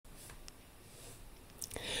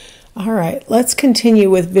All right, let's continue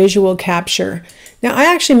with visual capture. Now, I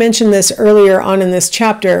actually mentioned this earlier on in this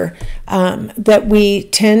chapter, that we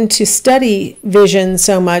tend to study vision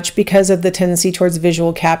so much because of the tendency towards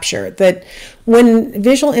visual capture, that when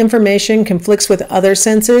visual information conflicts with other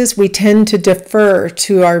senses, we tend to defer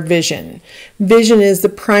to our vision. Vision is the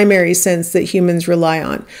primary sense that humans rely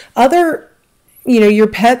on. Your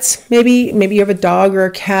pets, maybe you have a dog or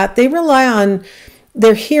a cat, they rely on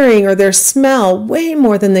their hearing or their smell way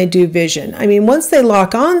more than they do vision. I mean, once they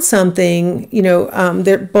lock on something,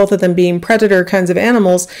 they're both of them being predator kinds of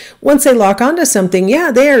animals. Once they lock onto something, yeah,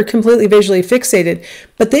 they are completely visually fixated,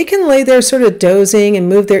 but they can lay there sort of dozing and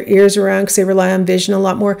move their ears around because they rely on vision a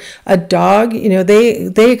lot more. A dog,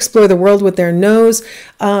 they explore the world with their nose.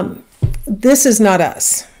 This is not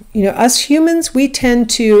us. Us humans, we tend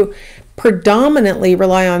to predominantly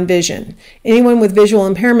rely on vision. Anyone with visual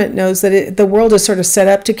impairment knows that the world is sort of set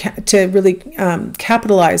up to really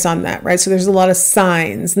capitalize on that, right? So there's a lot of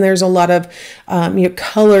signs and there's a lot of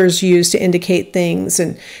colors used to indicate things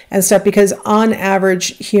and stuff, because on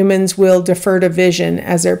average humans will defer to vision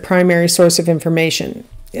as their primary source of information,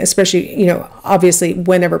 especially obviously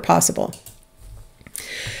whenever possible.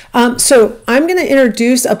 So I'm going to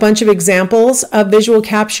introduce a bunch of examples of visual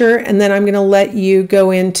capture, and then I'm going to let you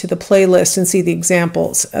go into the playlist and see the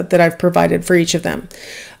examples that I've provided for each of them.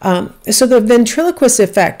 So the ventriloquist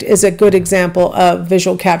effect is a good example of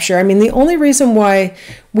visual capture. I mean, the only reason why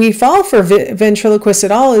we fall for ventriloquist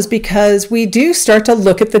at all is because we do start to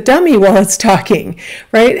look at the dummy while it's talking,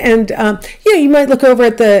 right? And you might look over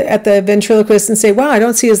at the ventriloquist and say, "Wow, I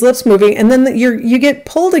don't see his lips moving," and then you get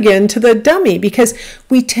pulled again to the dummy because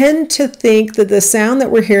we tend to think that the sound that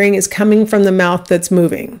we're hearing is coming from the mouth that's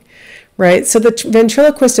moving. Right? So the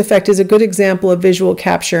ventriloquist effect is a good example of visual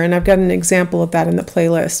capture, and I've got an example of that in the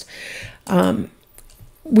playlist.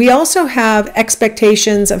 We also have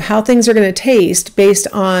expectations of how things are going to taste based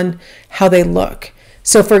on how they look.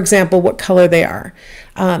 So for example, what color they are.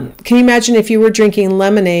 Can you imagine if you were drinking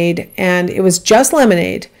lemonade and it was just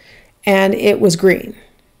lemonade and it was green,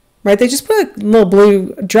 right? They just put a little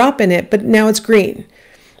blue drop in it, but now it's green.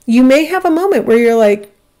 You may have a moment where you're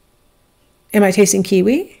like, am I tasting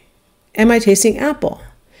kiwi? Am I tasting apple?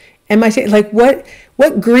 Am I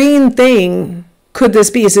what green thing could this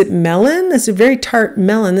be? Is it melon? This is a very tart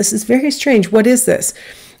melon. This is very strange. What is this?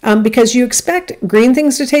 Because you expect green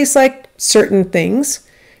things to taste like certain things,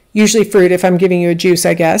 usually fruit if I'm giving you a juice,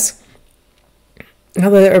 I guess.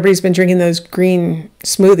 Although everybody's been drinking those green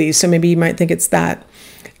smoothies, so maybe you might think it's that.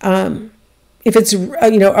 If it's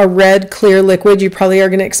a red clear liquid, you probably are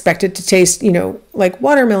going to expect it to taste like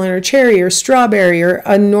watermelon or cherry or strawberry or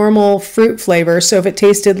a normal fruit flavor. So if it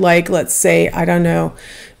tasted like, let's say, I don't know,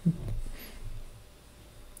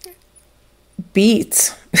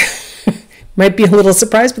 beets, might be a little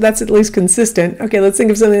surprised, but that's at least consistent. Okay, let's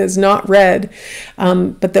think of something that's not red,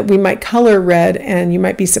 but that we might color red, and you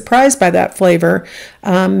might be surprised by that flavor.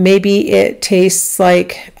 Maybe it tastes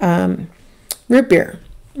like root beer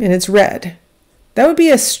and it's red. That would be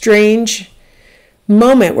a strange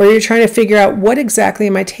moment where you're trying to figure out what exactly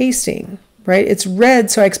am I tasting, right? It's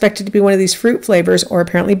red, so I expect it to be one of these fruit flavors, or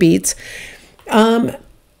apparently beets. I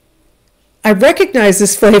recognize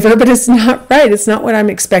this flavor, but it's not right. It's not what I'm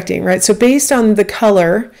expecting, right? So based on the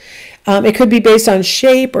color, it could be based on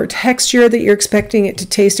shape or texture that you're expecting it to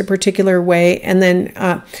taste a particular way, and then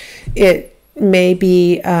it may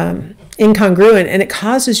be incongruent, and it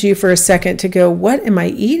causes you for a second to go, what am I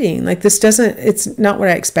eating? Like it's not what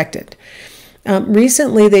I expected.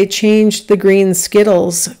 Recently, they changed the green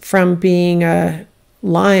Skittles from being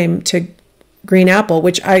lime to green apple,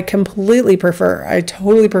 which I completely prefer. I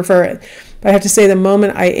totally prefer it. But I have to say, the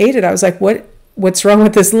moment I ate it, I was like, what's wrong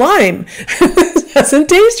with this lime? It doesn't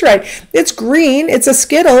taste right. It's green. It's a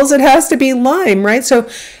Skittles. It has to be lime, right? So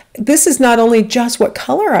this is not only just what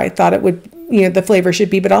color I thought it would, the flavor should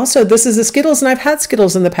be, but also this is a Skittles, and I've had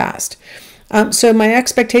Skittles in the past. So my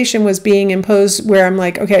expectation was being imposed where I'm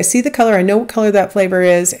like, okay, I see the color, I know what color that flavor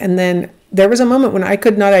is, and then there was a moment when I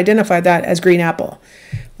could not identify that as green apple.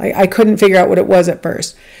 I couldn't figure out what it was at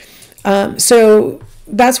first. So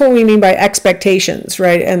that's what we mean by expectations,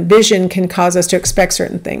 right? And vision can cause us to expect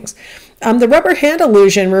certain things. The rubber hand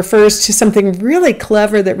illusion refers to something really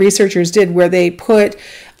clever that researchers did, where they put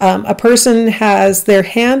a person has their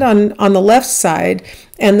hand on the left side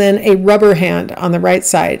and then a rubber hand on the right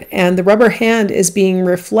side. And the rubber hand is being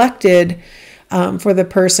reflected for the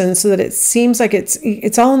person so that it seems like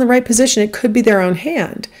it's all in the right position. It could be their own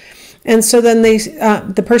hand. And so then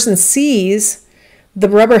the person sees the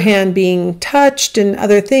rubber hand being touched and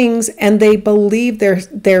other things, and they believe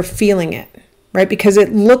they're feeling it, right? Because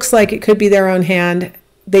it looks like it could be their own hand.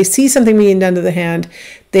 they see something being done to the hand,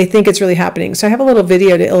 they think it's really happening. So I have a little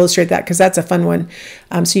video to illustrate that because that's a fun one.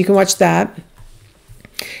 So you can watch that.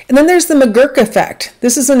 And then there's the McGurk effect.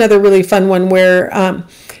 This is another really fun one where,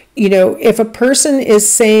 you know, if a person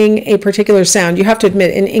is saying a particular sound, you have to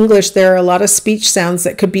admit in English there are a lot of speech sounds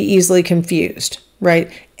that could be easily confused,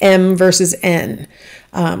 right? M versus N,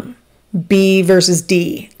 B versus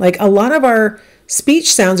D. Like a lot of our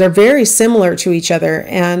speech sounds are very similar to each other.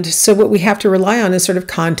 And so what we have to rely on is sort of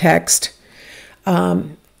context,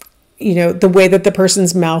 you know, the way that the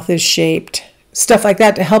person's mouth is shaped, stuff like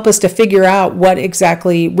that to help us to figure out what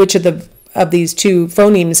exactly, which of these two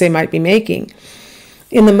phonemes they might be making.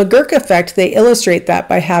 In the McGurk effect, they illustrate that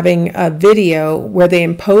by having a video where they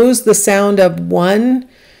impose the sound of one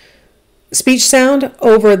speech sound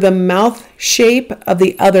over the mouth shape of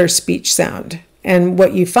the other speech sound. And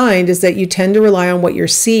what you find is that you tend to rely on what you're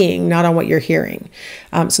seeing, not on what you're hearing.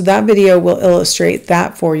 So that video will illustrate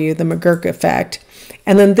that for you, the McGurk effect.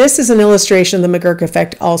 And then this is an illustration of the McGurk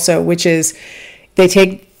effect also, which is they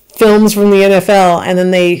take films from the NFL and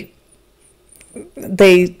then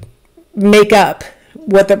they make up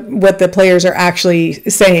what the players are actually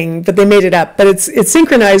saying, but they made it up. But it's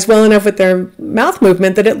synchronized well enough with their mouth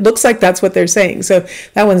movement that it looks like that's what they're saying. So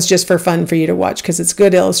that one's just for fun for you to watch because it's a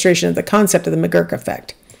good illustration of the concept of the McGurk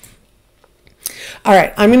effect. All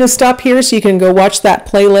right, I'm going to stop here so you can go watch that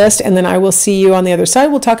playlist, and then I will see you on the other side.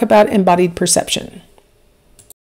 We'll talk about embodied perception.